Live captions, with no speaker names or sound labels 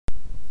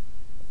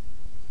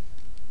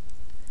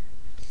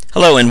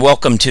Hello and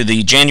welcome to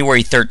the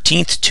January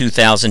 13th,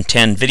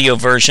 2010 video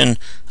version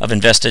of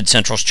Invested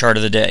Central's Chart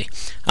of the Day.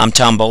 I'm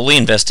Tom Boley,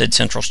 Invested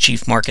Central's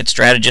Chief Market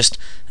Strategist,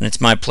 and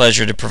it's my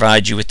pleasure to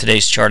provide you with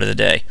today's Chart of the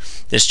Day.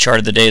 This Chart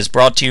of the Day is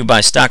brought to you by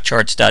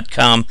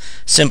StockCharts.com,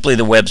 simply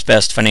the web's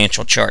best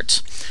financial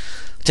charts.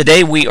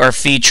 Today we are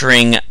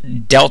featuring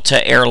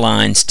Delta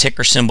Airlines,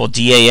 ticker symbol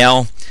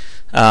DAL.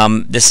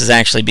 This is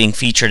actually being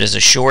featured as a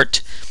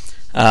short.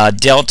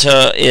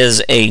 Delta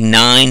is a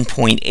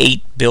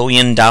 $9.8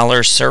 billion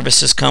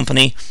services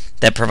company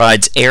that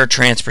provides air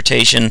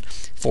transportation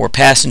for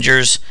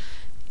passengers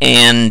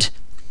and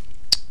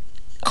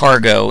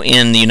cargo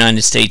in the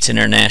United States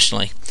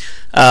internationally.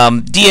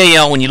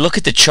 DAL, when you look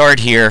at the chart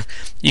here,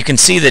 you can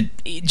see that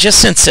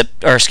just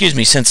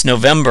since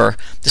November,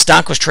 the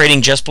stock was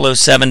trading just below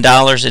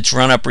 $7. It's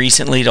run up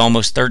recently to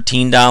almost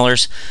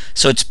 $13.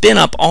 So it's been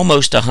up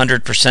almost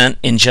 100%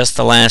 in just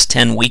the last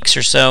 10 weeks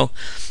or so.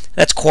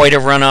 That's quite a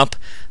run up.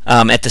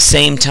 At the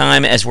same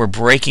time as we're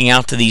breaking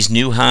out to these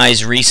new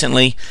highs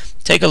recently,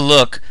 take a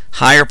look.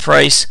 Higher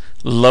price,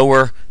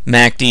 lower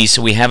MACD.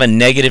 So we have a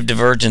negative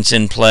divergence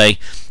in play.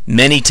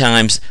 Many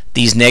times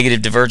these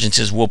negative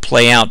divergences will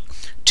play out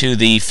to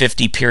the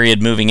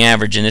 50-period moving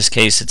average. In this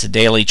case, it's a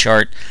daily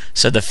chart,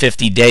 so the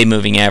 50-day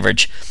moving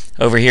average.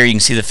 Over here you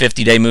can see the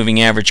 50-day moving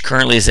average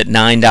currently is at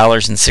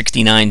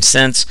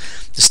 $9.69.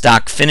 The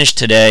stock finished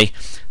today,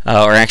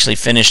 or actually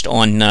finished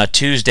on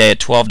Tuesday at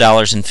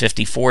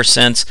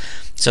 $12.54.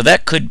 So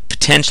that could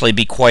potentially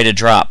be quite a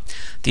drop.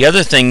 The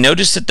other thing,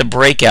 notice that the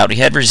breakout, we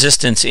had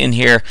resistance in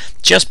here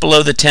just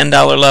below the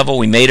 $10 level.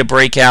 We made a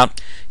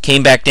breakout,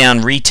 came back down,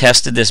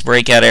 retested this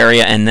breakout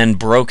area, and then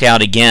broke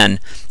out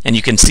again. And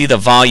you can see the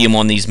volume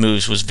on these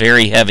moves was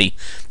very heavy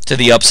to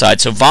the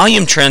upside. So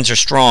volume trends are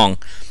strong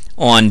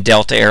on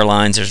Delta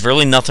Airlines. There's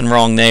really nothing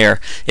wrong there.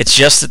 It's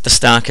just that the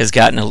stock has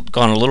gone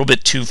a little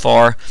bit too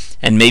far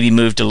and maybe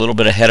moved a little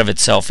bit ahead of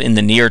itself in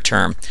the near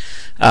term.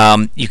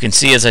 You can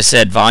see, as I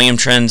said, volume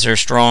trends are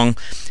strong,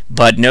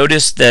 but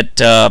notice that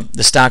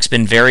the stock's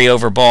been very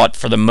overbought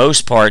for the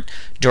most part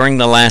during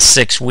the last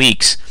 6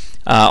 weeks.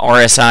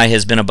 RSI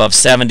has been above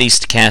 70,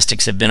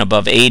 stochastics have been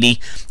above 80,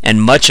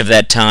 and much of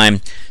that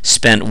time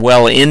spent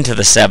well into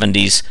the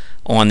 70s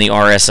on the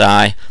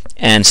RSI,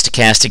 and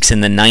stochastics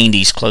in the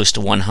 90s, close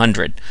to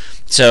 100.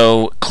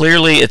 So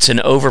clearly it's an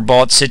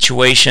overbought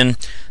situation.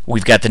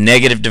 We've got the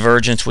negative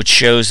divergence, which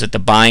shows that the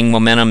buying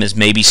momentum is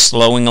maybe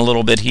slowing a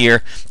little bit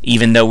here,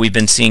 even though we've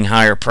been seeing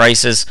higher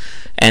prices.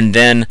 And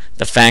then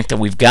the fact that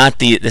we've got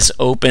this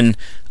open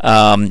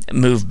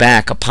move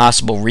back, a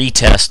possible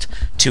retest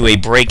to a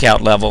breakout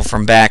level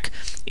from back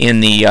in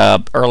the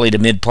early to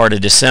mid part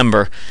of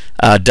December,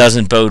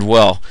 doesn't bode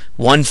well.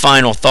 One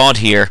final thought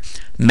here.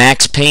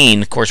 Max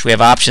Pain, of course, we have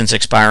options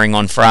expiring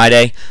on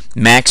Friday.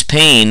 Max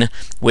Pain,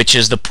 which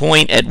is the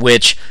point at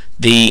which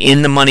the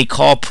in-the-money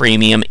call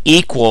premium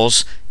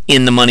equals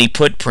in-the-money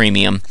put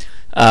premium.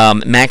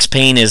 Max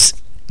Pain is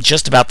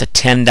just about the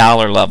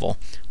 $10 level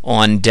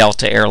on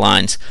Delta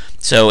Airlines.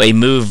 So a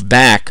move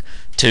back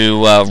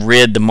to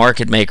rid the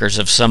market makers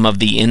of some of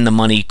the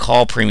in-the-money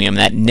call premium,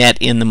 that net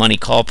in-the-money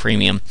call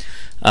premium,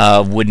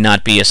 would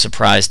not be a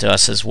surprise to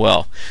us as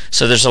well.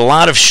 So there's a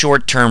lot of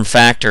short-term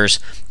factors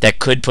that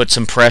could put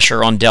some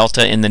pressure on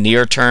Delta in the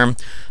near term.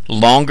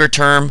 Longer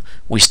term,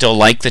 we still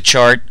like the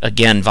chart.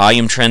 Again,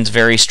 volume trends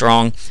very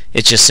strong.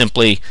 It's just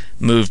simply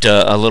moved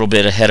a little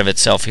bit ahead of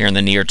itself here in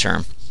the near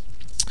term.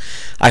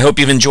 I hope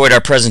you've enjoyed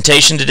our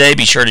presentation today.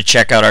 Be sure to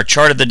check out our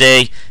chart of the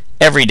day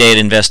every day at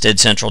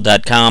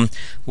InvestedCentral.com.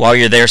 While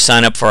you're there,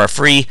 sign up for our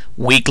free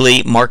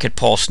weekly Market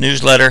Pulse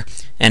newsletter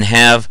and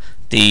have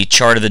the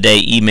chart of the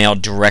day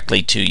emailed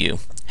directly to you.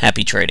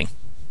 Happy trading.